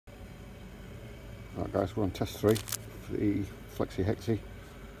Right guys, we're on test 3 for the Flexi Hexi,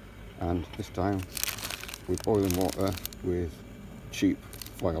 and this time we're boiling water with cheap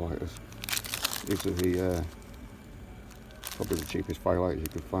firelighters. These are the probably the cheapest firelighters you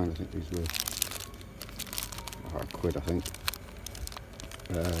could find. I think these were £1 I think.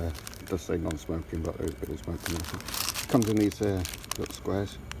 It does say non-smoking, but there is smoking. It comes in these little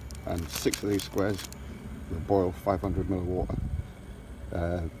squares, and 6 of these squares will boil 500 ml of water.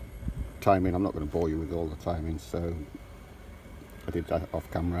 Timing, I'm not going to bore you with all the timing, so I did that off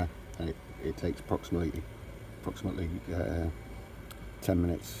camera, and it takes approximately 10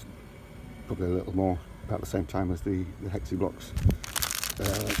 minutes, probably a little more, about the same time as the Hexi blocks.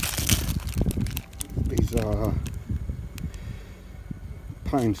 These are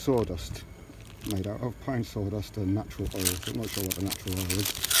pine sawdust, made out of pine sawdust and natural oils. I'm not sure what the natural oil is.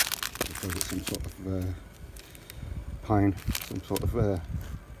 I suppose it's some sort of pine, some sort of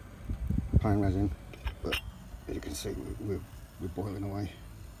pine resin, but as you can see we're boiling away.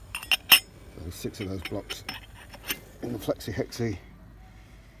 So 6 of those blocks in the Flexi Hexi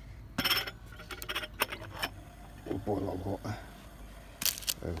will boil our water.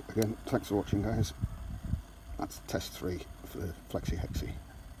 So again, thanks for watching guys. That's test 3 for the Flexi Hexi.